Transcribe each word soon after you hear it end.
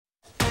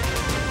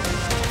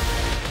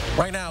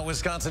Right now,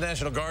 Wisconsin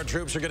National Guard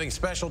troops are getting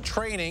special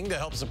training to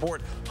help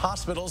support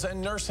hospitals and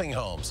nursing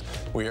homes.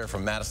 We hear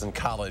from Madison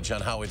College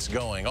on how it's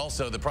going.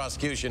 Also, the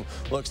prosecution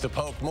looks to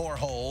poke more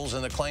holes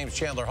in the claims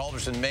Chandler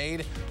Halderson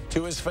made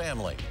to his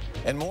family.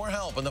 And more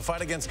help in the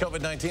fight against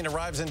COVID-19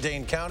 arrives in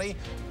Dane County.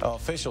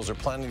 Officials are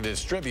planning to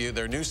distribute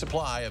their new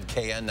supply of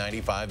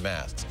KN95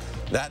 masks.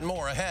 That and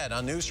more ahead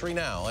on News 3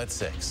 Now at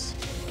 6.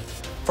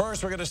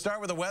 First, we're going to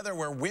start with the weather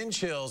where wind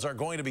chills are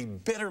going to be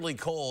bitterly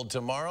cold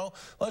tomorrow.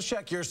 Let's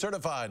check your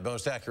certified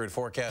most accurate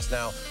forecast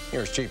now.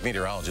 Here's Chief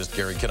Meteorologist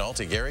Gary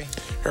Canalti. Gary?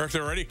 Eric,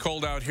 they're already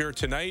cold out here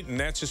tonight, and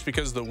that's just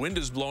because the wind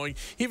is blowing,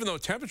 even though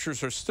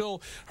temperatures are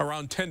still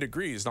around 10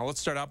 degrees. Now, let's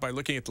start out by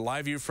looking at the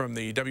live view from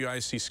the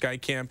WISC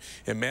Skycam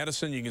in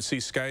Madison. You can see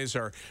skies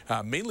are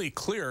mainly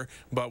clear,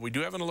 but we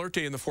do have an alert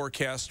day in the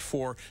forecast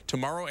for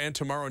tomorrow and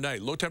tomorrow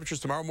night. Low temperatures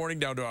tomorrow morning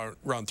down to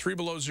around 3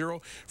 below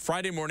zero.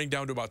 Friday morning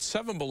down to about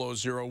 7 below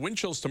zero. Wind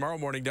chills tomorrow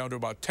morning down to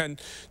about 10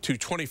 to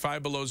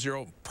 25 below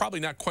zero.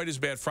 Probably not quite as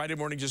bad Friday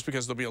morning just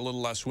because there'll be a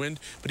little less wind.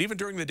 But even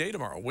during the day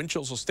tomorrow, wind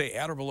chills will stay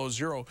at or below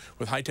zero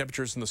with high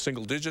temperatures in the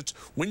single digits.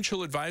 Wind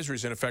chill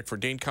advisories in effect for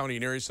Dane County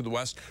and areas to the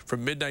west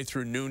from midnight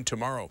through noon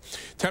tomorrow.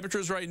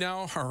 Temperatures right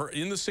now are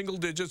in the single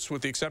digits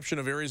with the exception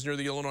of areas near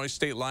the Illinois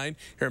state line.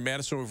 Here in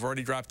Madison, we've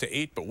already dropped to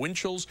 8, but wind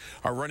chills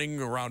are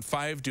running around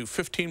 5 to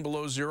 15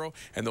 below zero,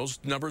 and those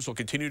numbers will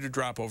continue to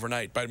drop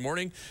overnight. By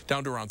morning,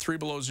 down to around 3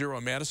 below zero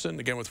in Madison,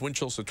 again with wind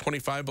chills to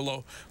 25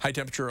 below, high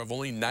temperature of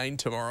only 9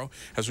 tomorrow.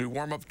 As we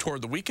warm up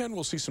toward the weekend,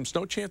 we'll see some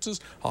snow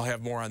chances. I'll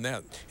have more on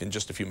that in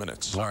just a few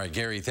minutes. All right,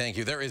 Gary, thank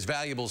you. There is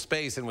valuable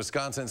space in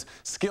Wisconsin's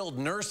skilled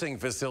nursing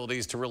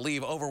facilities to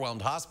relieve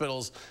overwhelmed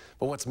hospitals,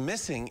 but what's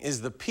missing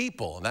is the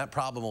people, and that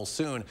problem will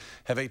soon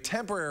have a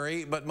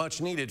temporary but much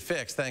needed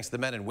fix thanks to the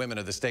men and women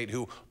of the state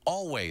who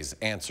always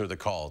answer the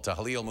call.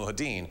 Tahlil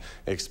Muhaddin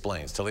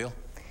explains. Tahlil?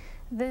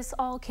 This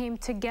all came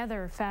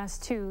together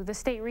fast, too. The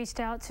state reached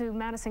out to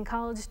Madison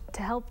College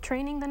to help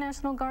training the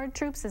National Guard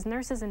troops as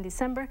nurses in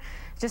December.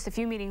 Just a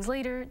few meetings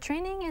later,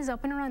 training is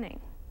up and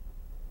running.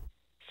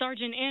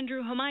 Sergeant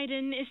Andrew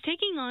Hamiden is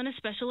taking on a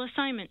special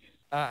assignment.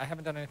 I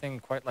haven't done anything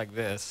quite like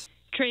this.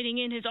 Trading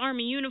in his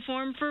Army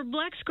uniform for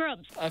black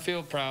scrubs. I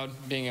feel proud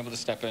being able to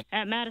step in.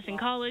 At Madison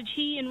College,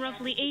 he and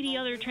roughly 80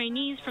 other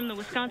trainees from the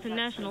Wisconsin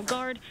National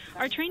Guard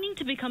are training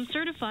to become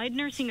certified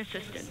nursing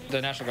assistants. The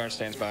National Guard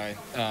stands by,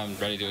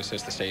 ready to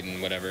assist the state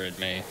in whatever it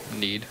may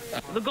need.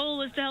 The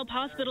goal is to help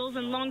hospitals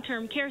and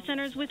long-term care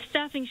centers with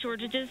staffing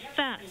shortages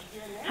fast.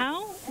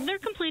 How? They're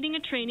completing a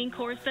training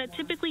course that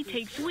typically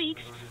takes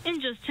weeks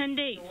in just 10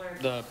 days.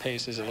 The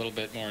pace is a little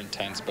bit more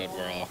intense, but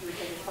we're all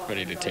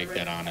ready to take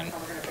that on and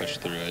push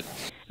through it.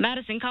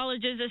 Madison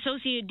College's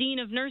Associate Dean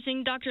of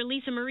Nursing, Dr.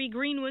 Lisa Marie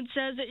Greenwood,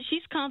 says that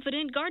she's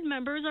confident Guard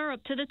members are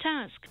up to the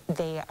task.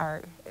 They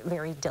are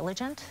very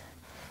diligent.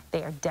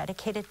 They are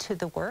dedicated to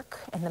the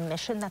work and the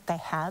mission that they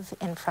have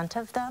in front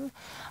of them.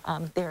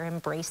 They're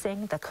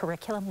embracing the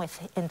curriculum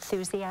with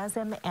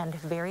enthusiasm and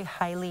very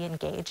highly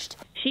engaged.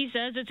 She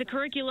says it's a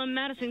curriculum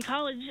Madison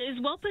College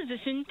is well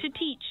positioned to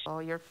teach. Oh,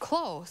 you're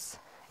close.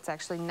 It's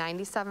actually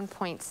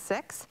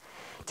 97.6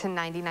 to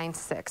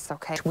 99.6,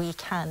 okay? We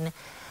can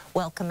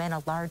welcome in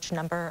a large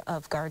number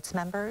of Guards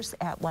members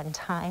at one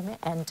time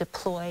and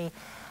deploy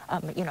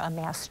a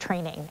mass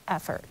training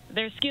effort.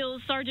 Their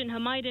skills Sergeant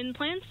Hamiden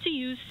plans to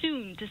use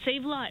soon to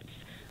save lives,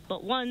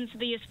 but ones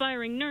the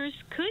aspiring nurse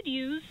could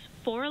use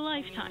for a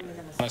lifetime.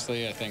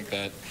 Honestly, I think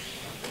that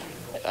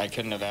I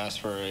couldn't have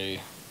asked for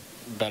a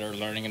better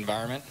learning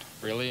environment,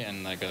 really,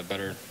 and like a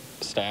better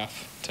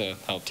staff to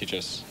help teach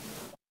us.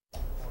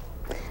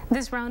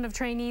 This round of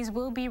trainees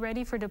will be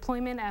ready for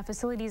deployment at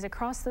facilities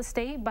across the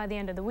state by the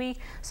end of the week.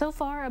 So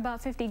far,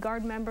 about 50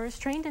 Guard members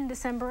trained in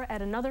December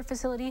at another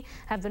facility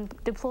have been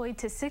deployed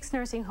to 6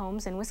 nursing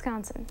homes in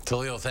Wisconsin.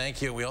 Tahlil,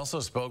 thank you. We also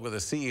spoke with the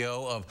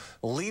CEO of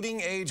Leading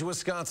Age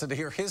Wisconsin to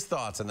hear his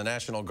thoughts on the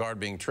National Guard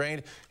being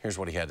trained. Here's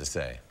what he had to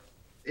say.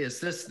 Is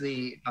this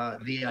the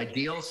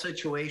ideal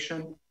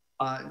situation?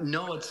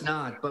 No, it's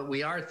not, but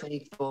we are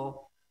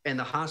thankful, and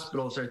the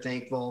hospitals are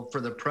thankful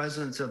for the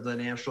presence of the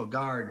National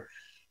Guard,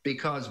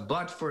 because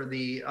but for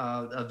the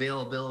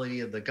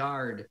availability of the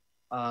Guard,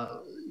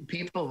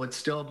 people would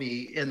still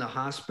be in the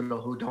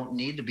hospital who don't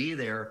need to be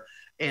there.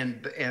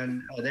 And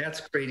that's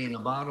creating a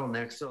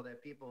bottleneck so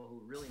that people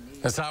who really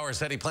need... Sauer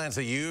said he plans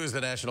to use the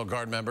National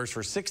Guard members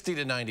for 60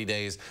 to 90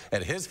 days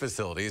at his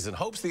facilities and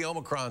hopes the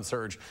Omicron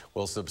surge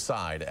will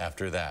subside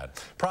after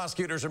that.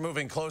 Prosecutors are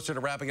moving closer to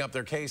wrapping up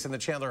their case in the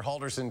Chandler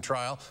Halderson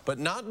trial, but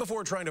not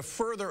before trying to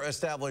further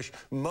establish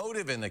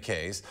motive in the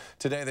case.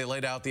 Today, they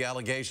laid out the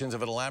allegations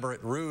of an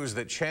elaborate ruse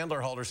that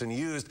Chandler Halderson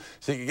used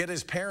so he could get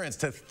his parents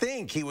to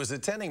think he was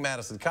attending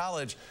Madison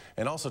College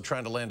and also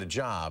trying to land a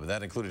job.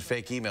 That included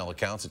fake email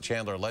accounts that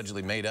Chandler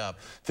allegedly made up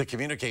to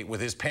communicate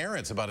with his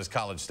parents about his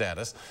college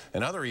status,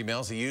 and other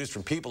emails he used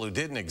from people who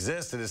didn't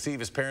exist to deceive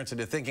his parents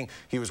into thinking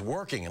he was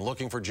working and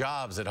looking for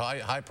jobs at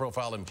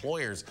high-profile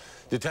employers.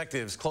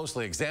 Detectives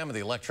closely examined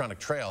the electronic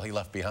trail he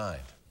left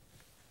behind.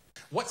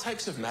 What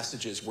types of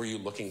messages were you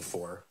looking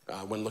for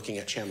when looking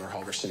at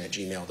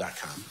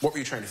chandlerhalderson@gmail.com? What were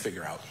you trying to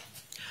figure out?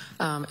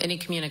 Any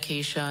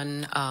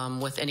communication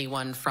with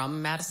anyone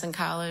from Madison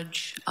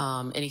College,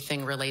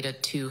 anything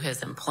related to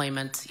his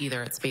employment,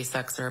 either at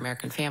SpaceX or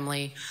American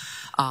Family,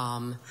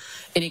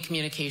 any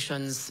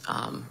communications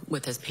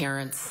with his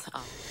parents.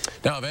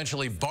 Now,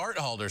 eventually, Bart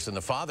Halderson,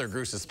 the father,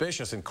 grew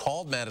suspicious and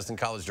called Madison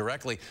College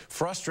directly,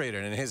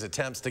 frustrated in his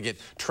attempts to get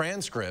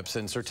transcripts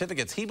and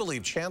certificates he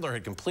believed Chandler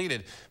had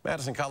completed.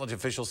 Madison College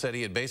officials said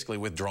he had basically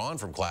withdrawn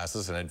from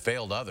classes and had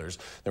failed others.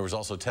 There was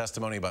also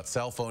testimony about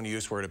cell phone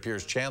use where it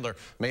appears Chandler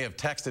may have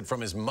texted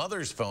from his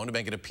mother's phone to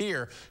make it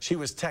appear she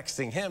was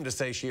texting him to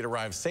say she had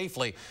arrived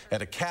safely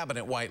at a cabin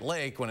at White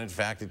Lake when in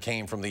fact it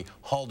came from the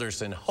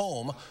Halderson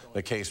home.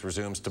 The case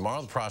resumes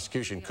tomorrow. The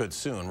prosecution could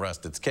soon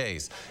rest its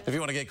case. If you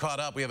want to get caught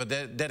up, we have a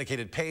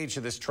dedicated page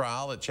to this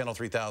trial at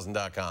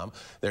channel3000.com.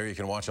 There you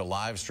can watch a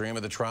live stream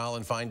of the trial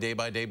and find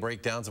day-by-day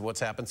breakdowns of what's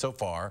happened so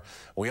far.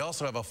 We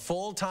also have a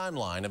full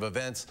timeline of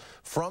events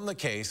from the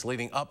case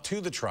leading up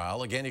to the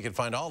trial. Again, you can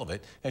find all of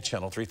it at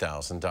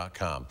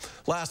channel3000.com.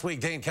 Last week,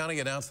 Dane County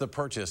announced the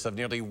purchase of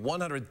nearly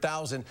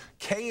 100,000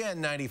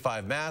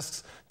 KN95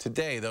 masks.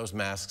 Today, those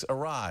masks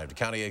arrived.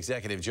 County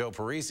Executive Joe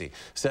Parisi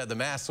said the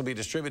masks will be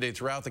distributed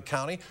throughout the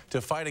county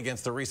to fight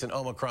against the recent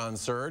Omicron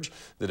surge.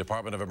 The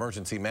Department of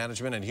Emergency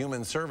Management and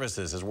Human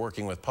Services is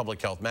working with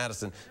Public Health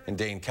Madison and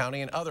Dane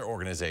County and other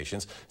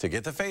organizations to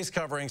get the face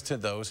coverings to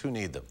those who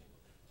need them.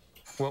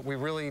 What we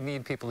really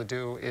need people to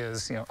do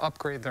is,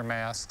 upgrade their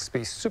masks,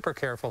 be super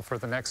careful for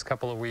the next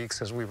couple of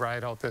weeks as we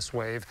ride out this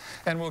wave,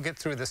 and we'll get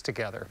through this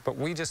together. But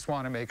we just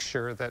want to make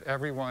sure that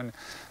everyone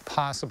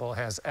possible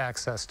has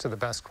access to the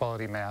best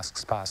quality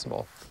masks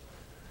possible.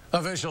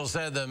 Officials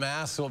said the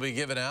masks will be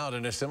given out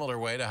in a similar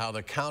way to how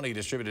the county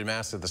distributed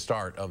masks at the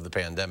start of the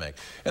pandemic.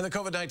 And the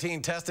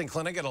COVID-19 testing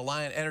clinic at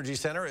Alliant Energy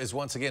Center is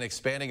once again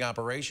expanding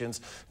operations,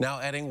 now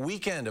adding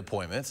weekend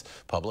appointments.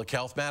 Public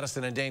Health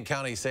Madison and Dane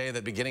County say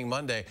that beginning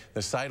Monday,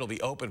 the site will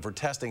be open for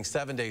testing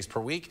 7 days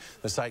per week.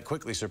 The site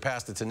quickly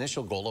surpassed its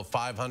initial goal of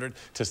 500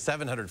 to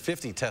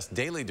 750 tests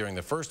daily during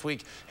the first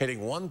week,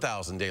 hitting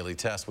 1,000 daily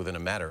tests within a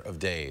matter of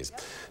days.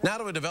 Now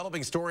to a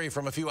developing story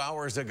from a few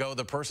hours ago.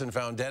 The person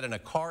found dead in a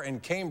car in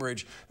Cambridge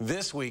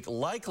this week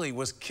likely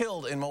was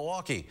killed in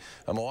Milwaukee.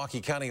 A Milwaukee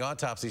County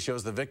autopsy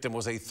shows the victim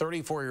was a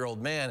 34-year-old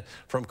man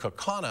from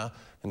Kaukauna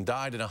and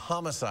died in a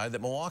homicide that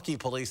Milwaukee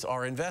police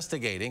are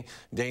investigating.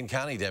 Dane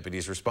County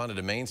deputies responded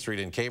to Main Street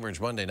in Cambridge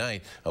Monday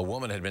night. A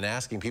woman had been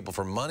asking people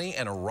for money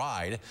and a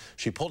ride.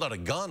 She pulled out a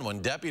gun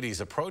when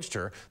deputies approached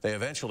her. They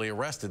eventually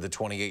arrested the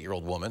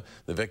 28-year-old woman.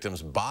 The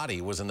victim's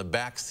body was in the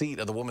back seat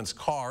of the woman's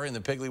car in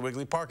the Piggly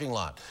Wiggly parking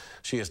lot.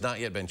 She has not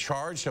yet been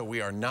charged, so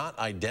we are not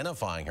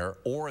identifying her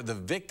or the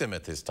victim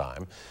at this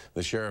time.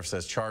 The sheriff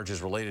says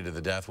charges related to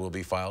the death will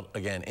be filed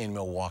again in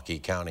Milwaukee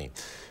County.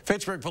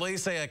 Fitchburg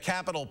police say a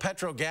Capitol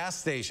Petro gas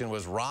station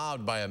was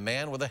robbed by a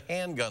man with a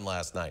handgun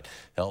last night,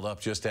 held up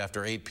just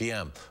after 8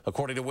 p.m.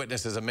 According to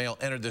witnesses, a male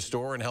entered the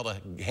store and held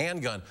a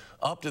handgun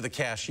up to the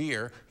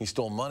cashier. He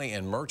stole money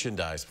and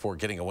merchandise before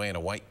getting away in a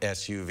white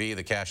SUV.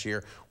 The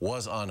cashier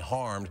was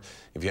unharmed.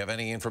 If you have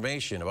any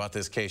information about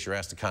this case, you're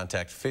asked to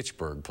contact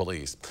Fitchburg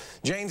police.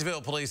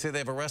 Janesville police say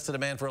they've arrested a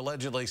man for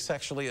allegedly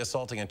sexually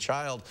assaulting a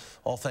child,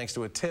 all thanks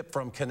to a tip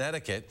from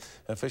Connecticut.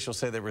 Officials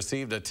say they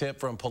received a tip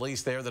from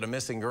police there that a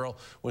missing girl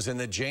was in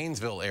the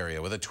Janesville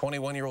area with a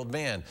 21-year-old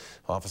man.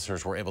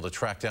 Officers were able to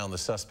track down the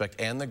suspect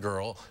and the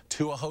girl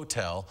to a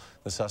hotel.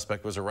 The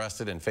suspect was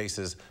arrested and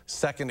faces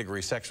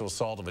second-degree sexual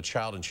assault of a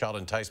child and child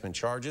enticement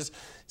charges.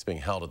 It's being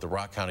held at the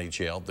Rock County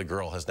Jail. The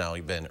girl has now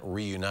been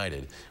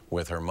reunited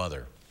with her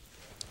mother.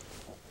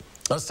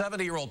 A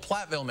 70-year-old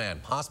Platteville man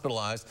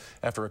hospitalized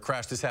after a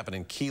crash. This happened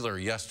in Keeler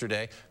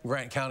yesterday.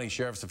 Grant County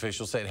Sheriff's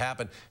officials say it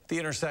happened at the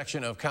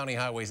intersection of County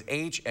Highways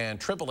H and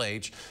Triple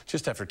H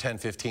just after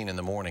 10:15 in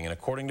the morning. And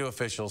according to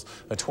officials,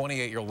 a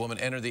 28-year-old woman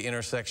entered the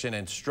intersection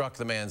and struck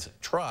the man's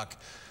truck.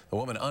 The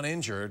woman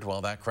uninjured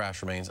while that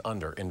crash remains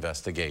under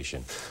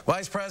investigation.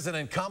 Vice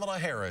President Kamala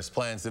Harris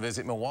plans to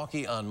visit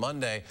Milwaukee on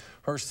Monday,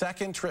 her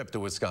second trip to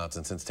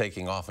Wisconsin since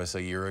taking office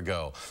a year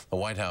ago. The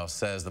White House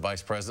says the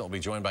vice president will be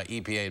joined by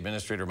EPA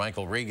Administrator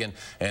Michael Regan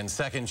and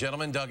Second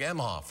Gentleman Doug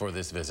Emhoff for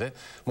this visit.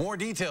 More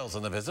details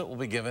on the visit will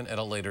be given at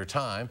a later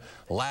time.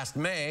 Last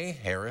May,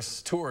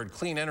 Harris toured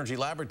Clean Energy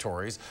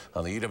Laboratories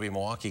on the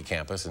UW-Milwaukee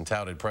campus and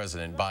touted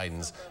President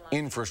Biden's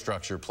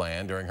infrastructure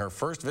plan during her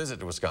first visit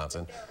to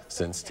Wisconsin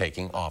since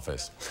taking office.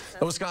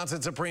 The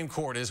Wisconsin Supreme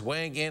Court is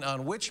weighing in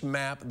on which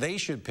map they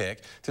should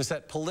pick to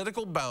set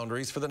political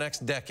boundaries for the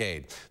next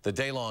decade. The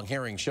day-long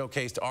hearing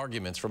showcased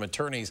arguments from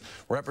attorneys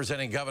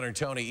representing Governor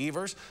Tony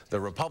Evers, the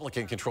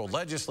Republican-controlled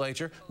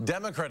legislature,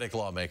 Democratic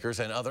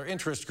lawmakers, and other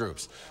interest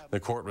groups. The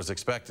court was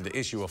expected to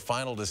issue a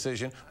final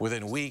decision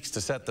within weeks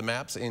to set the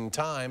maps in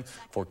time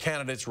for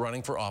candidates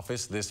running for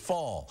office this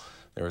fall.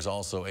 There is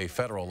also a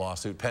federal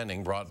lawsuit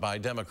pending brought by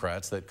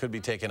Democrats that could be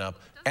taken up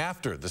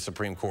after the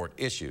Supreme Court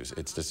issues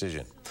its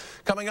decision.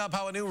 Coming up,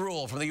 how a new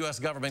rule from the U.S.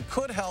 government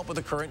could help with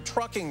the current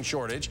trucking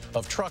shortage,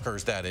 of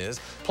truckers, that is.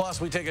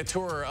 Plus, we take a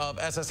tour of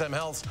SSM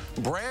Health's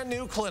brand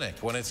new clinic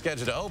when it's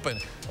scheduled to open.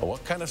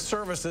 What kind of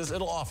services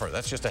it'll offer.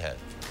 That's just ahead.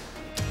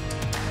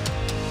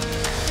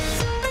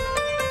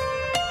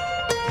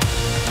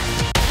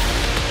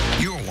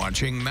 You're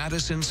watching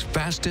Madison's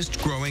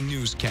fastest growing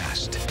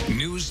newscast.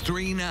 News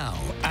 3 now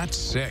at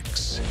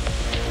 6.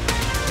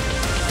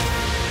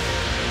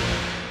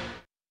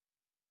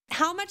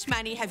 How much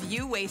money have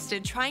you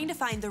wasted trying to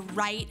find the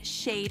right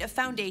shade of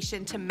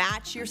foundation to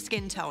match your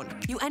skin tone?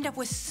 You end up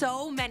with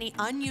so many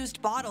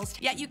unused bottles,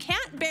 yet you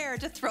can't bear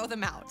to throw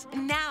them out.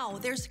 Now,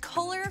 there's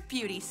Color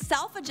Beauty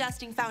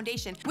self-adjusting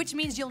foundation, which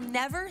means you'll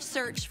never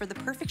search for the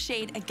perfect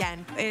shade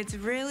again. It's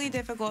really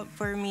difficult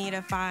for me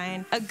to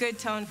find a good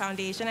tone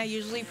foundation. I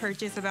usually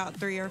purchase about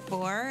 3 or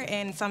 4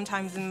 and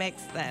sometimes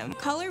mix them.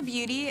 Color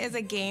Beauty is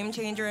a game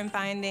changer in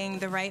finding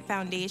the right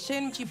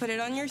foundation. You put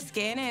it on your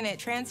skin and it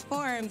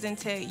transforms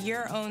into your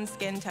own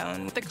skin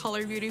tone. The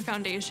Color Beauty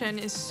foundation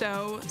is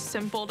so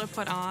simple to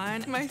put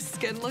on. My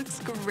skin looks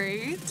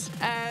great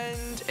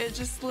and it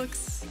just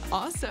looks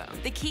awesome.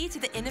 The key to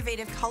the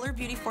innovative Color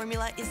Beauty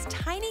formula is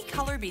tiny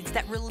color beads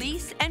that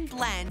release and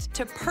blend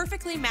to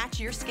perfectly match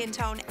your skin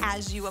tone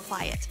as you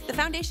apply it. The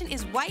foundation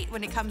is white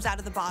when it comes out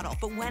of the bottle,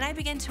 but when I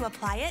begin to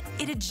apply it,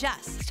 it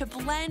adjusts to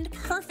blend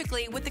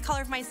perfectly with the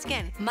color of my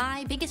skin.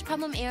 My biggest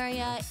problem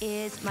area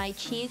is my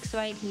cheeks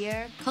right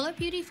here. Color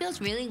Beauty feels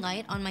really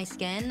light on my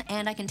skin,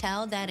 and I can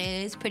tell that it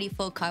is pretty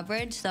full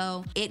coverage,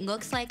 so it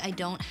looks like I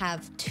don't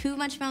have too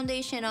much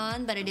foundation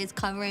on, but it is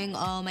covering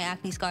all my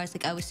acne scars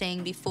like I was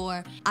saying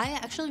before. I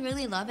actually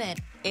really love it.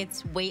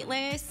 It's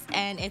weightless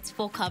and it's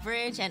full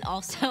coverage, and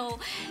also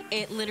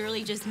it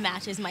literally just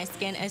matches my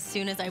skin as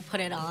soon as I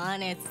put it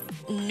on. It's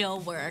no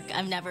work.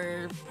 I've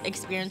never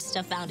experienced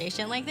a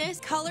foundation like this.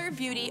 Color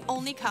Beauty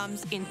only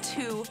comes in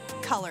 2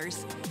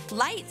 colors,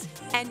 light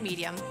and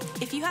medium.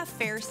 If you have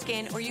fair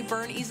skin or you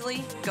burn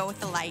easily, go with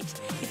the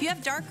light. If you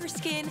have darker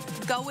skin,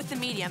 go with the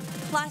medium.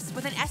 Plus,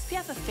 with an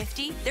SPF of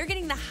 50, they're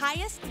getting the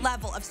highest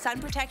level of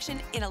sun protection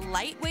in a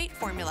lightweight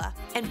formula.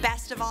 And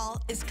best of all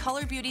is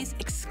Color Beauty's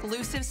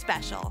exclusive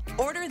special.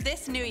 Order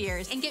this New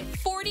Year's and get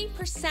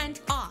 40%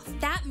 off.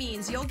 That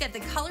means you'll get the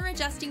color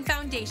adjusting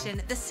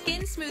foundation, the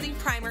skin smoothing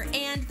primer,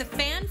 and the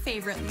fan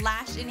favorite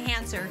lash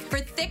enhancer for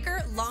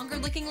thicker, longer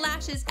looking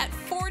lashes at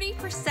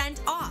 40%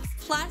 off.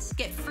 Plus,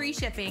 get free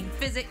shipping.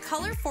 Visit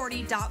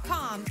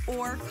color40.com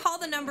or call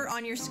the number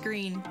on your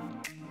screen.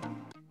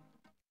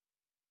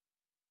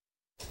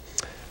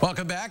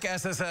 Welcome back.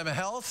 SSM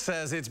Health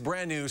says its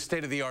brand new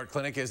state-of-the-art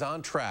clinic is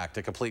on track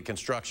to complete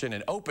construction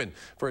and open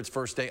for its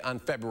first day on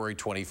February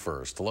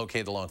 21st.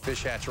 Located along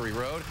Fish Hatchery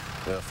Road,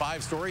 the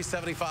 5-story,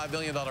 $75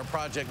 million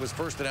project was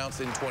first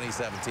announced in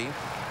 2017.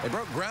 It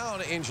broke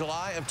ground in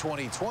July of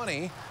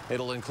 2020.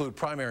 It'll include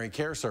primary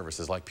care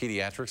services like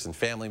pediatrics and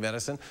family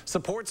medicine,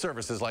 support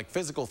services like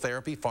physical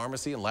therapy,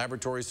 pharmacy, and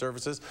laboratory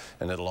services,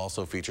 and it'll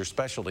also feature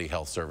specialty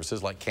health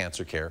services like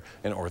cancer care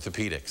and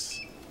orthopedics.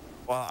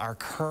 Well, our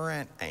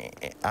current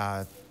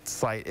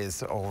site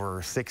is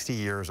over 60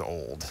 years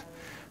old.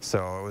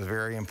 So it was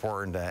very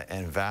important to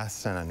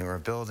invest in a newer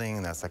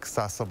building that's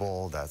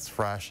accessible, that's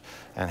fresh,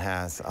 and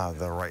has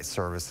the right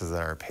services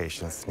that our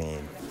patients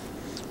need.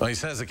 Well, he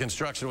says the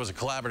construction was a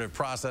collaborative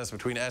process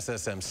between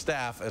SSM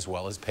staff as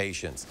well as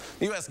patients.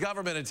 The U.S.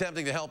 government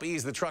attempting to help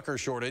ease the trucker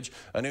shortage.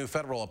 A new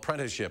federal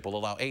apprenticeship will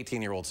allow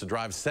 18-year-olds to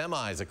drive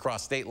semis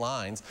across state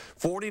lines.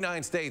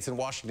 49 states and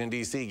Washington,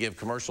 D.C. give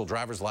commercial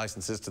driver's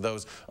licenses to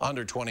those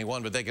under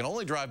 21, but they can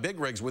only drive big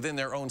rigs within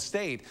their own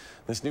state.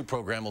 This new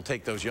program will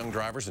take those young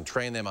drivers and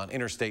train them on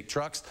interstate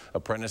trucks.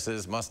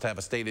 Apprentices must have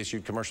a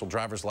state-issued commercial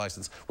driver's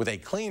license with a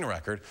clean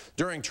record.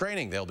 During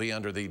training, they'll be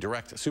under the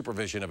direct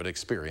supervision of an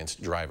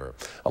experienced driver.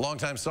 A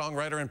longtime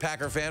songwriter and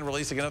Packer fan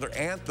releasing another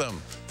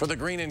anthem for the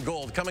green and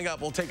gold. Coming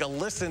up, we'll take a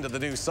listen to the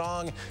new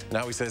song.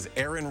 Now he says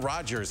Aaron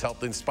Rodgers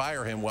helped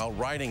inspire him while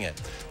writing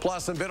it.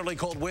 Plus, some bitterly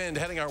cold wind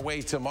heading our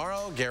way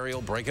tomorrow. Gary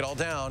will break it all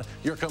down.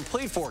 Your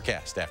complete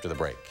forecast after the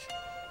break.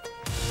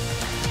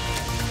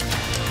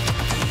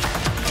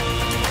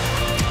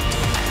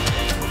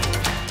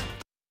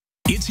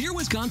 It's here,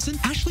 Wisconsin.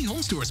 Ashley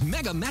Home Store's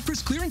Mega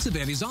Mattress Clearance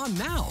Event is on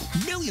now.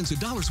 Millions of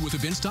dollars worth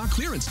of in-stock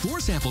clearance, floor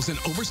samples, and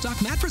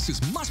overstock mattresses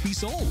must be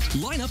sold.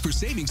 Line up for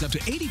savings up to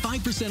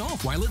 85%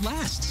 off while it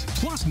lasts.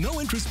 Plus, no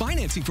interest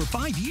financing for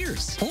 5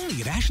 years.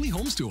 Only at Ashley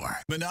Home Store.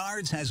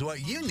 Menards has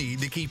what you need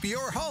to keep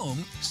your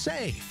home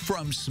safe.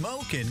 From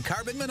smoke and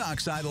carbon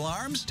monoxide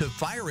alarms to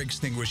fire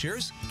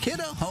extinguishers,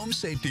 Kidde Home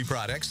Safety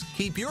products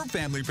keep your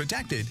family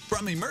protected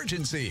from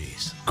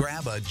emergencies.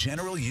 Grab a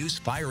general use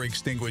fire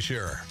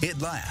extinguisher. It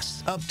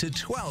lasts up to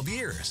 12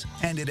 years,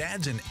 and it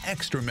adds an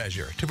extra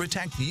measure to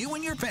protect you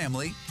and your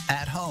family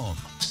at home.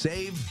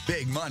 Save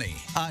big money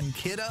on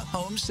Kidde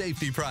Home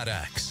Safety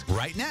products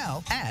right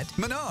now at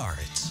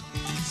Menards.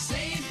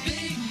 Save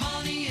big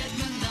money at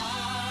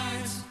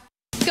Menards.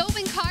 Go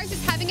Govan Cars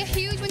is having a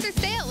huge winter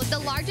sale with the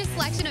largest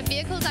selection of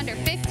vehicles under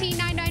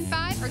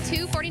 $15,995 or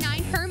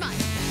 $249 per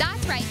month.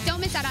 That's right,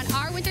 don't miss out on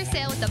our winter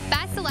sale with the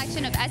best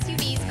selection of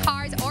SUVs,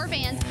 cars, or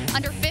vans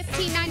under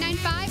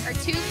 $15,995 or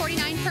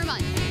 $249 per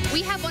month.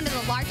 We have one of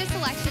the largest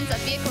selections of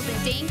vehicles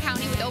in Dane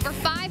County with over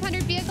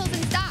 500 vehicles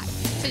in stock.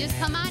 So just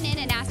come on in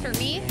and ask for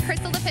me,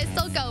 Crystal the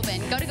Pistol,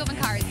 Govan. Go to Govan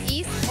Cars,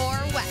 east or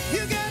west.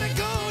 You gotta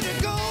go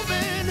to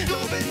Govan,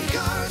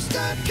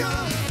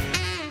 GovanCars.com.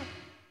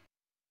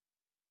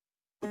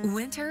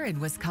 Winter in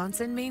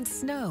Wisconsin means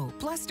snow,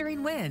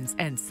 blustering winds,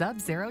 and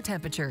sub-zero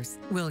temperatures.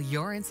 Will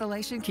your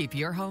insulation keep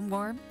your home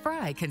warm?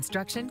 Fry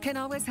Construction can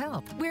always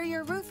help. We're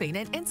your roofing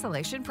and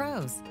insulation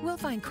pros. We'll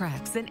find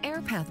cracks and air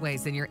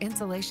pathways in your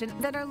insulation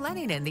that are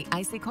letting in the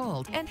icy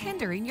cold and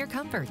hindering your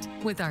comfort.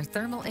 With our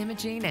thermal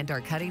imaging and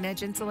our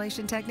cutting-edge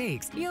insulation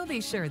techniques, you'll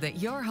be sure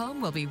that your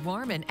home will be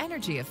warm and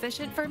energy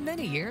efficient for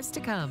many years to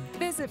come.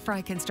 Visit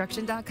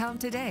fryconstruction.com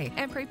today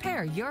and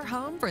prepare your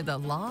home for the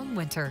long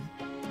winter.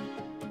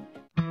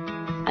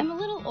 I'm a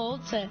little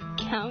old to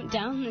count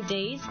down the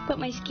days, but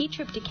my ski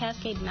trip to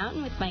Cascade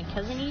Mountain with my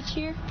cousin each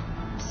year,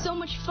 so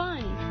much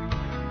fun.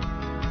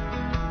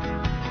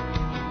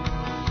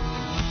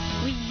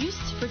 We used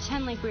to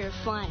pretend like we were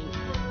flying.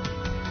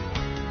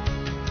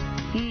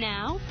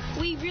 Now,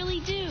 we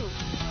really do.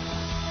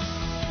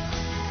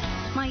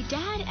 My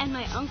dad and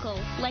my uncle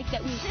like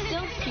that we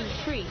still ski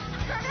free.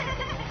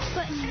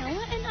 But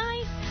Noah and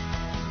I,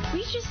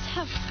 we just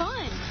have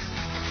fun.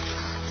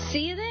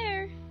 See you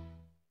there.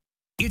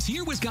 It's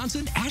Here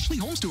Wisconsin. Ashley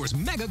Home Store's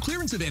mega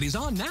clearance event is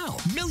on now.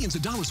 Millions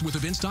of dollars worth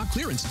of in-stock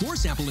clearance, floor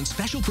sample, and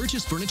special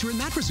purchase furniture and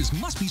mattresses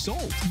must be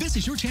sold. This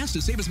is your chance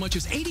to save as much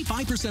as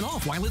 85%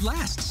 off while it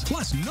lasts.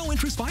 Plus, no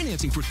interest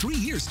financing for 3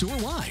 years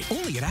store-wide.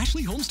 Only at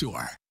Ashley Home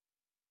Store.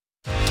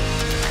 You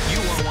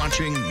are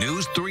watching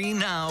News 3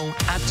 Now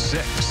at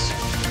 6.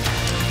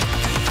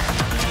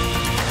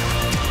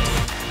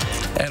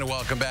 And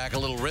welcome back. A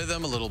little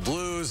rhythm, a little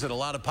blues, and a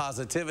lot of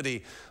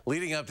positivity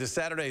leading up to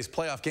Saturday's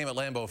playoff game at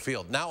Lambeau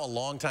Field. Now a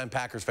longtime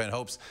Packers fan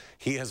hopes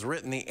he has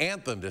written the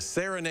anthem to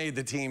serenade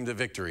the team to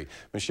victory.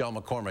 Michelle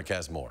McCormick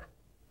has more.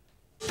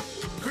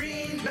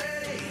 Green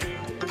Bay,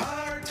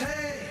 party.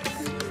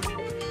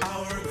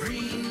 Our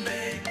Green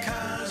Bay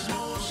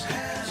cosmos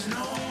has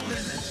no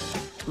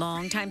limit.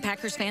 Longtime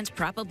Packers fans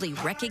probably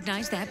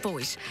recognize that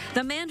voice.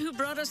 The man who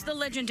brought us the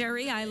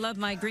legendary I Love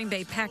My Green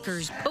Bay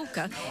Packers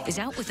polka is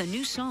out with a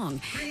new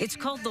song. It's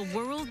called The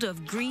World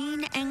of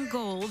Green and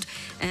Gold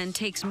and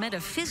takes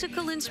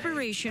metaphysical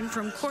inspiration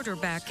from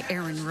quarterback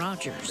Aaron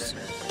Rodgers.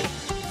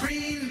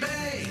 Green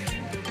Bay,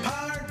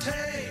 party.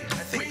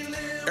 I think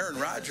Aaron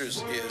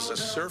Rodgers is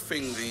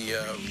surfing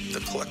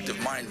the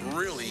collective mind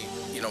really,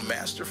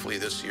 masterfully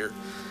this year.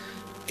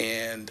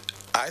 And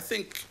I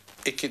think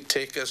it could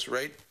take us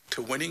right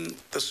to winning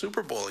the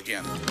Super Bowl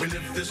again. We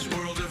live this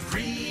world of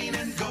green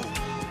and gold.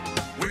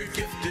 We're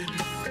gifted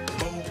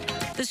bold.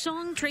 The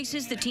song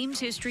traces the team's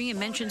history and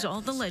mentions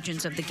all the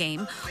legends of the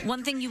game.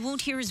 One thing you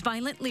won't hear is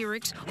violent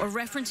lyrics or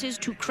references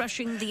to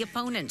crushing the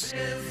opponents.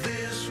 Live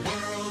this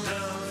world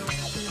of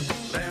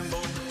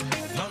Lambeau,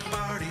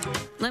 Lombardi.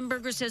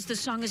 Lemberger says the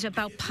song is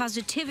about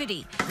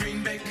positivity.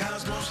 Green Bay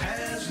Cosmos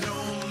has no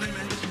limit.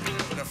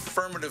 An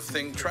affirmative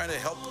thing, trying to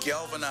help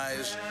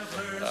galvanize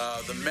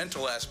the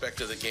mental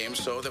aspect of the game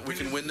so that we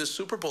can win this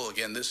Super Bowl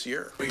again this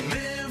year. We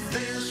live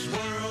this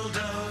world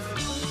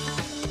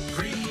of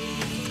green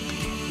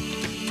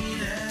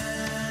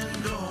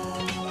and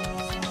gold.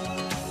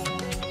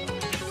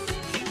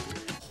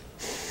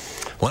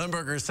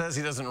 Lemberger says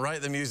he doesn't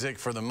write the music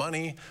for the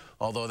money,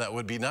 although that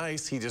would be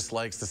nice. He just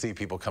likes to see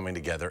people coming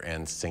together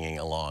and singing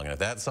along. And if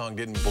that song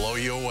didn't blow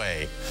you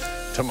away,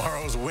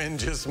 tomorrow's win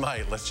just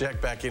might. Let's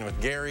check back in with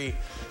Gary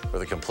for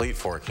the complete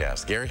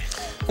forecast. Gary?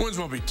 Winds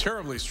won't be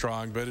terribly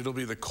strong, but it'll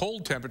be the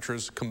cold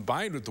temperatures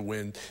combined with the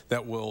wind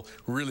that will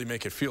really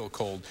make it feel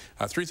cold.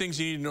 3 things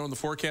you need to know in the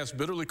forecast: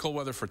 bitterly cold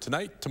weather for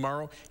tonight,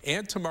 tomorrow,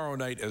 and tomorrow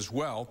night as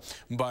well.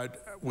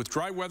 But with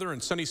dry weather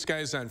and sunny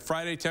skies on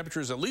Friday,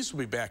 temperatures at least will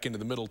be back into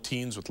the middle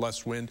teens with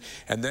less wind.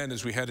 And then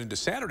as we head into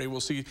Saturday, we'll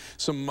see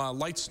some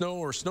light snow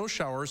or snow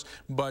showers,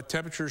 but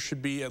temperatures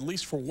should be, at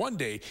least for one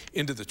day,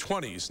 into the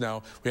 20s.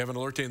 Now, we have an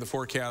alert day in the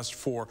forecast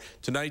for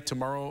tonight,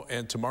 tomorrow,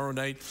 and tomorrow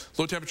night.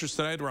 Low temperatures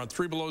tonight around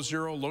 3 below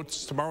zero.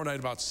 Lows tomorrow night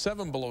about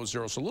 7 below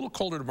zero. So a little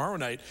colder tomorrow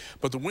night,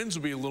 but the winds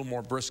will be a little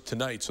more brisk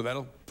tonight. So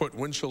that'll put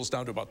wind chills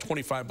down to about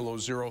 25 below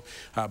zero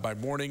by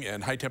morning,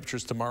 and high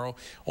temperatures tomorrow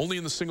only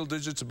in the single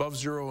digits above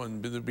zero,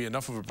 and there'll be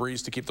enough of a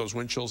breeze to keep those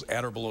wind chills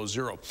at or below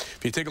zero. If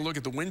you take a look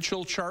at the wind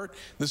chill chart,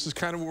 this is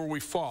kind of where we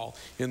fall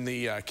in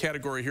the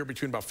category here,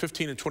 between about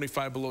 15 and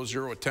 25 below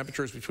zero, with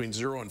temperatures between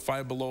 0 and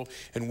 5 below,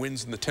 and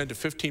winds in the 10 to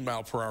 15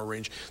 mile per hour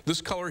range.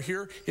 This color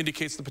here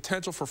indicates the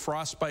potential for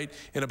frostbite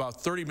in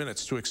about 30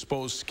 minutes to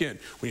exposed skin.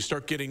 When you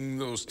start getting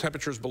those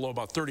temperatures below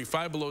about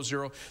 35 below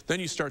zero, then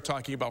you start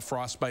talking about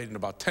frostbite in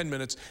about 10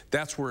 minutes.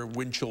 That's where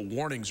wind chill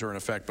warnings are in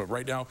effect. But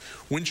right now,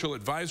 wind chill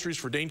advisories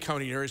for Dane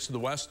County and areas to the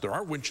west. There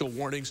are wind chill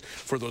warnings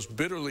for those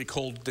bitterly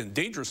cold and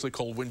dangerously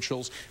cold wind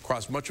chills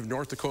across much of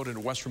North Dakota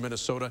into western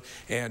Minnesota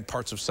and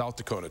parts of South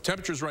Dakota.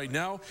 Temperatures right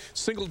now,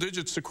 single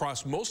digits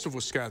across most of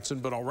Wisconsin,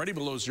 but already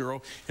below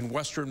zero in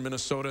western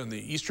Minnesota and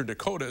the eastern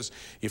Dakotas.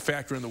 You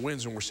factor in the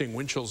winds, and we're seeing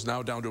wind chills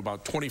now down to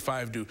about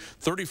 25 to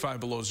 35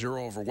 below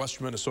zero over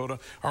western Minnesota.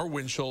 Our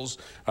wind chills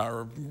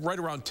are right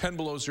around 10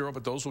 below zero,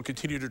 but those will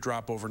continue to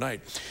drop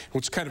overnight.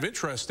 What's kind of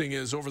interesting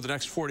is over the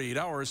next 48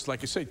 hours,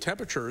 like I say,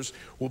 temperatures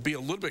will be a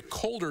little bit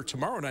colder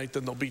tomorrow night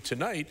than they'll be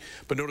tonight,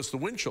 but notice the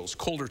wind chills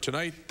colder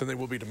tonight than they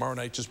will be tomorrow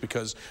night just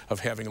because of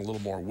having a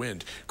little more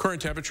wind.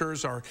 Current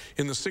temperatures are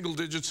in the single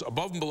digits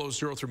above and below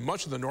zero through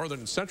much of the northern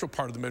and central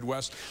part of the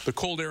Midwest. The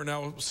cold air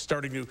now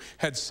starting to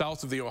head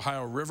south of the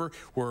Ohio River,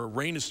 where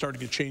rain is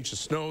starting to change to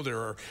snow. There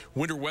are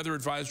winter weather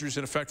advisories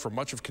in effect for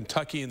much of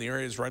Kentucky and the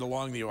areas right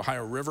along the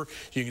Ohio River.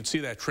 You can see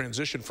that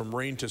transition from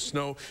rain to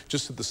snow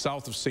just to the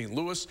south of St.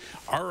 Louis.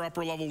 Our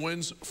upper level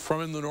winds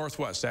from in the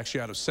northwest,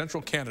 actually out of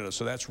central Canada,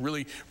 so that's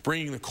really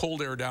bringing the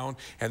cold air down,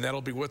 and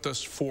that'll be with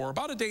us for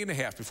about a day and a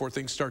half before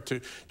things start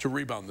to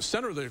rebound. The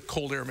center of the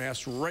cold air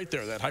mass right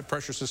there, that high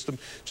pressure system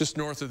just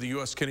north of the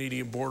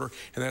U.S.-Canadian border,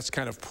 and that's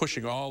kind of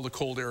pushing all the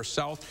cold air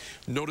south.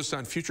 Notice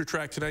on future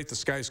track tonight, the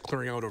sky is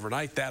clearing out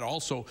overnight. That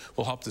also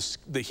will help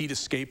the heat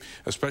escape,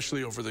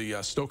 especially over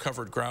the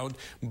snow-covered ground.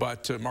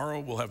 But tomorrow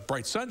we'll have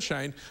bright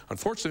sunshine.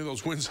 Unfortunately,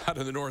 those winds out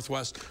of the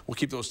northwest will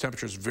keep those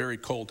temperatures very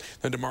cold.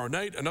 Then tomorrow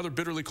night, another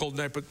bitterly cold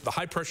night, but the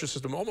high pressure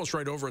system almost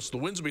right over us. The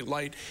winds will be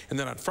light, and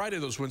then on Friday,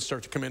 those winds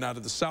start to come in out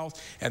of the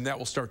south, and that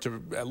will start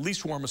to at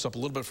least warm us up a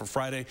little bit for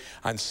Friday.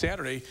 On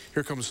Saturday,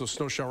 here comes those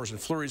snow showers and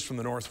flurries from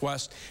the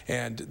northwest,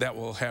 and that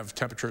will have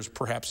temperatures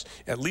perhaps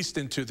at least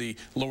into the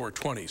lower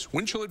 20s.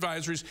 Wind chill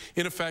advisories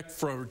in effect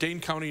for Dane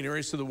County and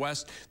areas to the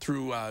west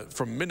through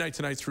from midnight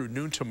tonight through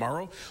noon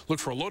tomorrow. Look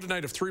for a low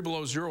tonight of 3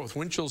 below zero with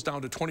wind chills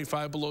down to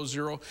 25 below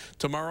zero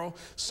tomorrow.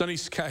 Sunny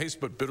skies,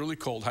 but bitterly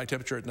cold. High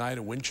temperature at 9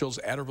 and wind chills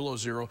at or below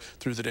zero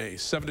through the day.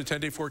 7 to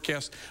 10 day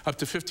forecast up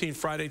to 15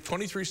 Friday,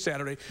 23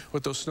 Saturday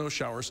with those snow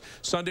showers.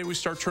 Sunday we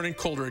start turning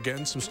colder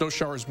again. Some snow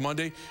showers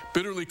Monday.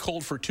 Bitterly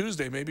cold for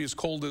Tuesday, maybe as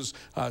cold as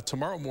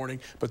tomorrow morning,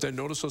 but then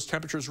notice those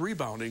temperatures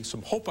rebounding.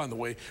 Some hope on the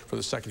way for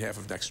the second half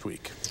of next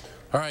week.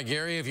 All right,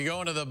 Gary, if you go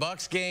into the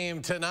Bucks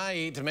game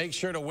tonight, make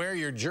sure to wear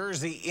your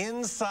jersey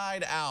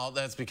inside out.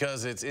 That's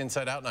because it's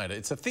Inside Out Night.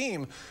 It's a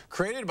theme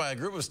created by a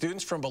group of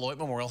students from Beloit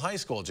Memorial High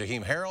School.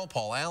 Jaheim Harrell,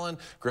 Paul Allen,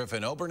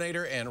 Griffin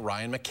Obernader, and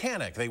Ryan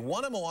Mechanic. They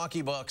won a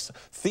Milwaukee Bucks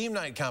theme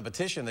night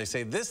competition. They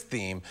say this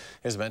theme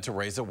is meant to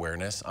raise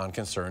awareness on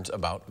concerns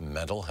about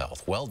mental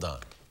health. Well done.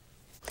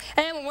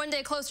 And we're one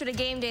day closer to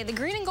game day. The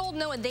Green and Gold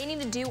know what they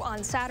need to do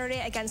on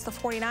Saturday against the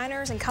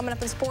 49ers. And coming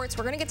up in sports,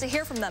 we're going to get to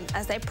hear from them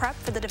as they prep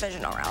for the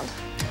divisional round.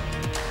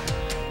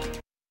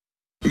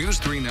 News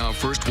 3 Now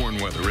First Warn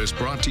Weather is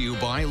brought to you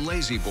by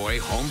Lazy Boy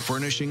Home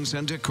Furnishings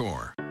and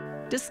Decor.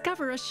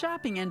 Discover a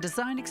shopping and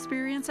design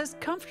experience as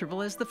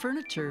comfortable as the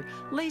furniture.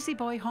 Lazy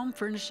Boy Home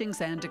Furnishings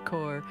and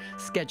Decor.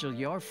 Schedule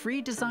your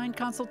free design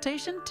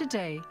consultation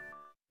today.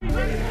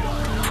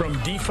 From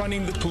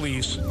defunding the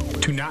police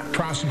to not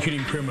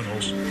prosecuting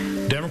criminals,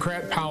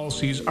 Democrat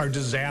policies are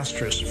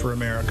disastrous for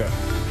America.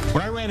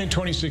 When I ran in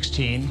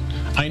 2016,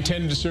 I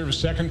intended to serve a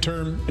second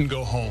term and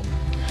go home.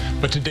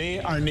 But today,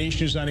 our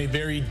nation is on a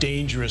very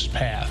dangerous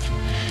path.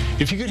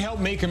 If you could help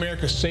make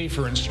America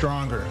safer and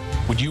stronger,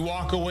 would you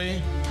walk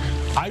away?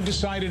 I've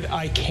decided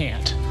I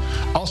can't.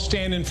 I'll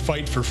stand and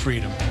fight for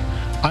freedom.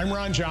 I'm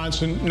Ron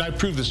Johnson, and I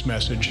approve this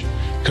message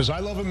because I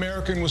love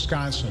America and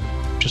Wisconsin,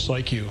 just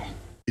like you.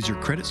 Is your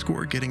credit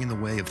score getting in the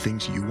way of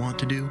things you want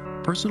to do?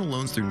 Personal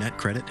loans through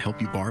NetCredit help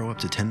you borrow up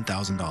to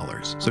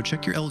 $10,000. So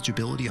check your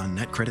eligibility on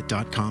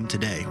netcredit.com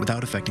today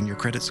without affecting your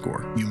credit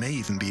score. You may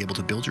even be able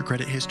to build your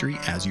credit history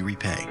as you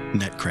repay.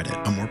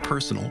 NetCredit, a more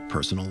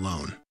personal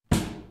loan.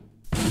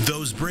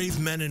 Those brave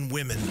men and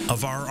women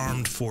of our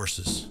armed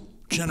forces,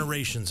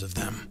 generations of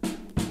them.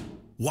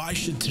 Why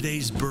should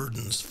today's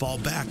burdens fall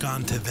back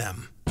onto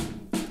them?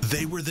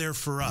 They were there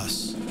for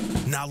us.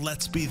 Now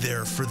let's be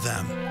there for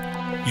them.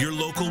 Your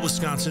local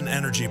Wisconsin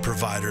energy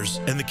providers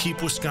and the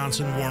Keep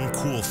Wisconsin Warm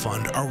Cool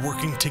Fund are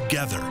working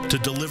together to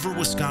deliver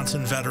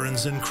Wisconsin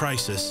veterans in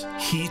crisis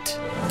heat,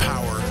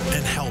 power,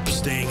 and help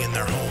staying in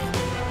their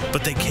home.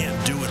 But they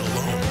can't do it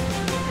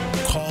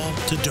alone. Call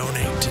to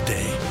donate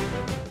today.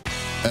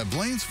 At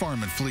Blaine's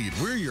Farm and Fleet,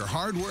 we're your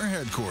hardware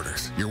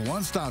headquarters. Your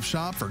one-stop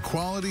shop for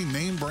quality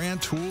name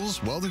brand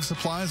tools, welding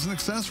supplies, and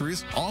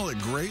accessories, all at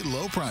great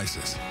low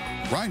prices.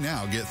 Right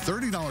now, get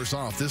 $30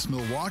 off this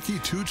Milwaukee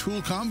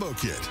 2-tool combo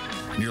kit.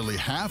 Nearly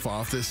half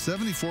off this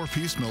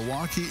 74-piece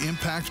Milwaukee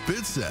Impact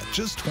bid set,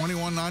 just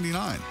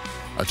 $21.99.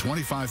 A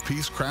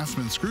 25-piece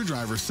Craftsman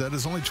screwdriver set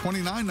is only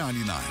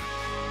 $29.99.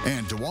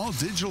 And DeWalt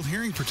digital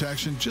hearing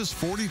protection, just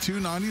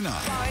 $42.99.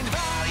 Find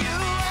value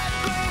at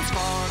Blaine's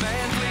Farm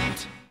and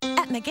Fleet.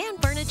 At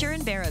McGann Furniture in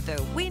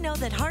Baraboo, we know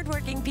that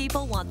hardworking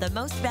people want the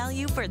most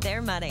value for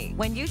their money.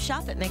 When you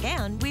shop at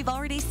McGann, we've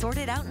already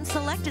sorted out and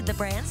selected the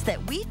brands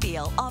that we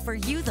feel offer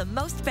you the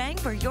most bang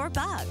for your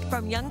buck.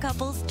 From young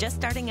couples just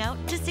starting out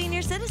to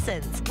senior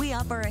citizens, we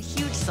offer a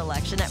huge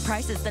selection at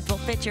prices that will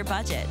fit your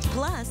budget.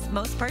 Plus,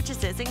 most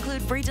purchases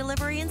include free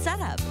delivery and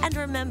setup. And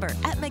remember,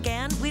 at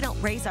McGann, we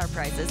don't raise our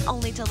prices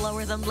only to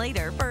lower them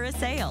later for a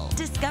sale.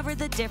 Discover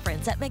the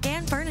difference at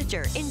McGann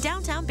Furniture in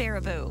downtown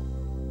Baraboo.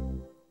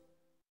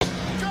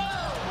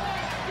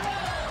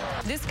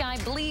 This guy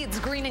bleeds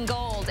green and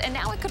gold, and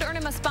now it could earn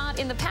him a spot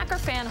in the Packer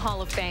Fan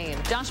Hall of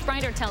Fame. Josh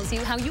Breiter tells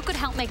you how you could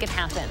help make it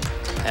happen.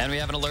 And we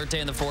have an alert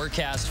day in the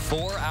forecast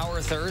for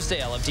our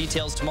Thursday. I'll have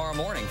details tomorrow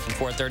morning from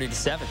 4:30 to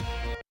 7.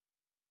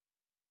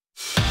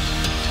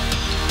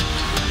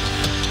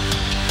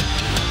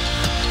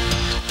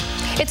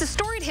 It's a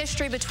storied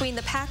history between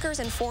the Packers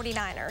and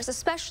 49ers,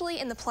 especially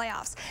in the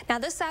playoffs. Now,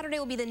 this Saturday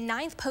will be the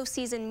 9th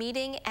postseason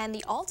meeting, and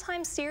the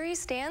all-time series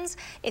stands,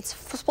 it's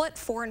split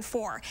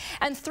 4-4.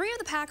 And 3 of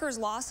the Packers'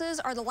 losses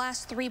are the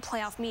last 3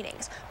 playoff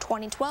meetings,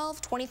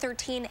 2012,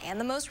 2013, and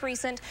the most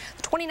recent,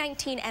 the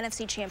 2019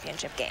 NFC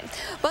Championship game.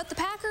 But the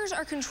Packers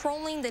are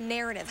controlling the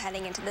narrative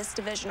heading into this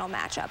divisional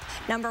matchup.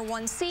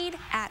 #1 seed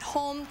at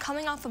home,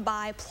 coming off a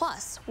bye,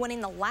 plus winning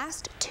the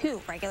last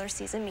 2 regular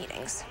season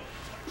meetings.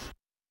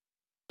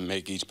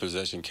 Make each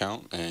possession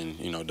count, and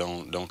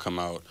don't come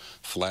out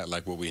flat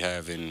like what we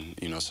have in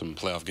some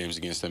playoff games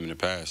against them in the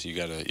past. You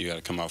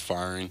gotta come out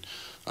firing.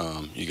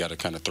 You gotta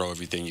kind of throw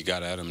everything you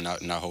got at them,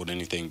 not hold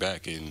anything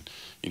back. And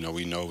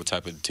we know what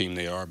type of team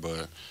they are,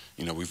 but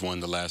we've won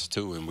the last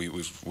 2, and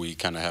we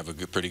kind of have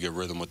a pretty good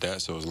rhythm with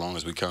that. So as long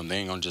as we come, they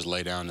ain't gonna just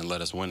lay down and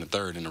let us win the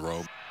 3rd in a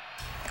row.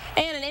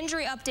 And an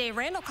injury update,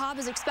 Randall Cobb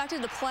is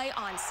expected to play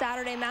on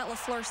Saturday. Matt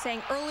LaFleur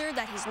saying earlier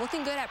that he's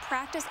looking good at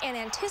practice and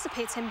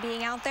anticipates him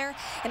being out there.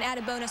 An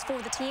added bonus for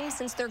the team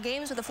since their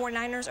games with the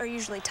 49ers are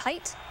usually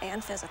tight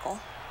and physical.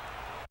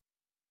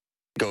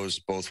 Goes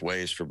both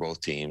ways for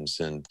both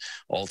teams, and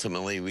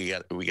ultimately we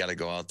got to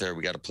go out there,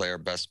 we got to play our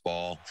best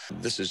ball.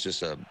 This is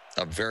just a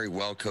very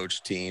well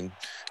coached team,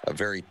 a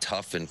very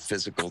tough and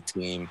physical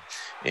team,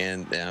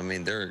 and I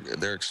mean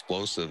they're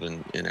explosive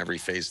in every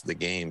phase of the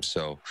game.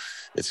 So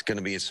it's going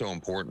to be so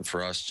important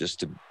for us just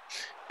to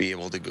be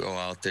able to go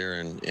out there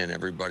and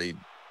everybody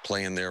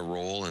playing their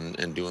role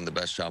and doing the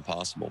best job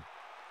possible.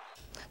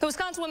 The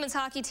Wisconsin women's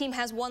hockey team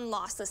has 1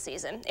 loss this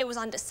season. It was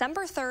on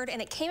December 3rd,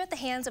 and it came at the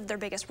hands of their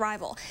biggest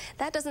rival.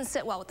 That doesn't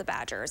sit well with the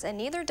Badgers, and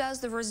neither does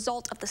the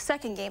result of the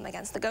 2nd game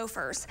against the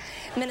Gophers.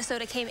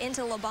 Minnesota came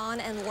into LeBron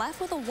and left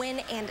with a win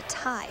and a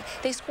tie.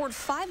 They scored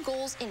 5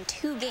 goals in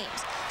 2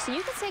 games. So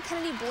you could say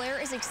Kennedy Blair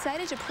is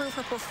excited to prove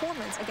her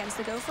performance against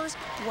the Gophers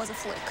was a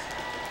fluke.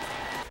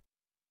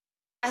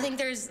 I think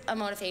there's a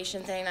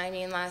motivation thing. I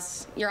mean,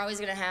 you're always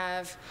going to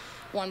have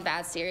one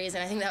bad series,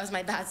 and I think that was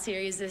my bad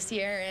series this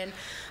year, and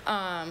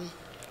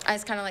I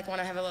just kind of want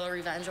to have a little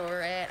revenge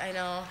over it. I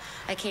know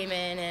I came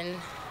in and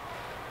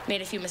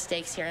made a few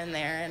mistakes here and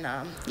there,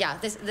 and yeah,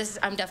 this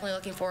I'm definitely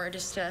looking forward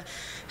just to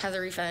have the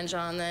revenge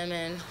on them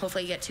and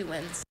hopefully get 2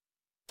 wins.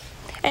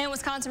 And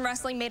Wisconsin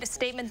Wrestling made a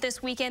statement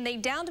this weekend. They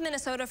downed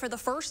Minnesota for the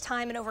first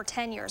time in over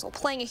 10 years. Well,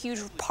 playing a huge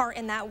part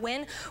in that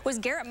win was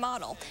Garrett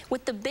Model.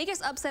 With the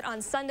biggest upset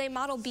on Sunday,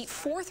 Model beat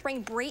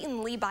 4th-ranked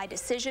Brayton Lee by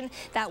decision.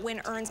 That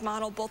win earns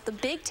Model both the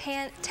Big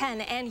Ten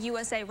and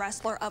USA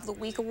Wrestler of the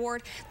Week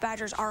award. The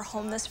Badgers are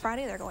home this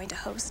Friday. They're going to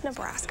host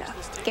Nebraska.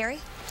 Gary?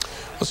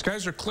 The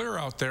skies are clear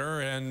out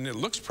there, and it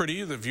looks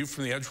pretty, the view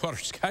from the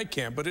Edgewater Sky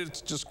Camp, but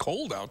it's just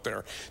cold out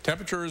there.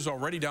 Temperature is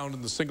already down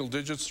in the single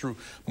digits through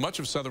much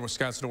of southern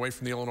Wisconsin away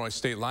from the Illinois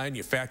state line.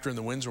 You factor in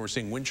the winds, and we're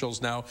seeing wind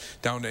chills now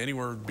down to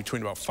anywhere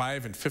between about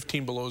 5 and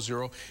 15 below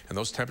 0, and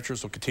those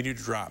temperatures will continue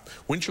to drop.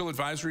 Wind chill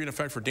advisory in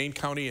effect for Dane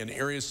County and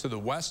areas to the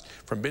west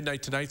from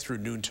midnight tonight through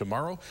noon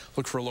tomorrow.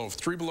 Look for a low of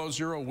 3 below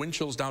 0, wind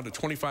chills down to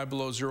 25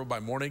 below 0 by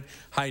morning,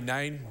 high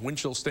 9, wind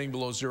chills staying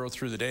below 0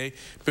 through the day.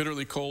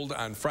 Bitterly cold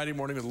on Friday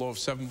morning with a low of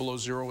 7 below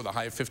 0 with a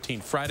high of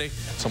 15 Friday.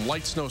 Some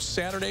light snow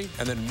Saturday,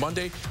 and then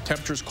Monday,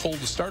 temperatures cold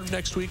the start of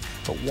next week,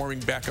 but warming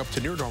back up to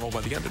near normal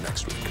by the end of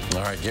next week.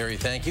 All right, Gary,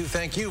 thank you.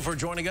 Thank you for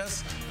joining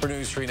us for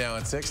News 3 Now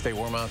at 6. Stay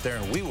warm out there,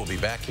 and we will be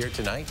back here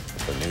tonight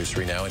for News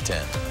 3 Now at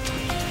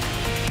 10.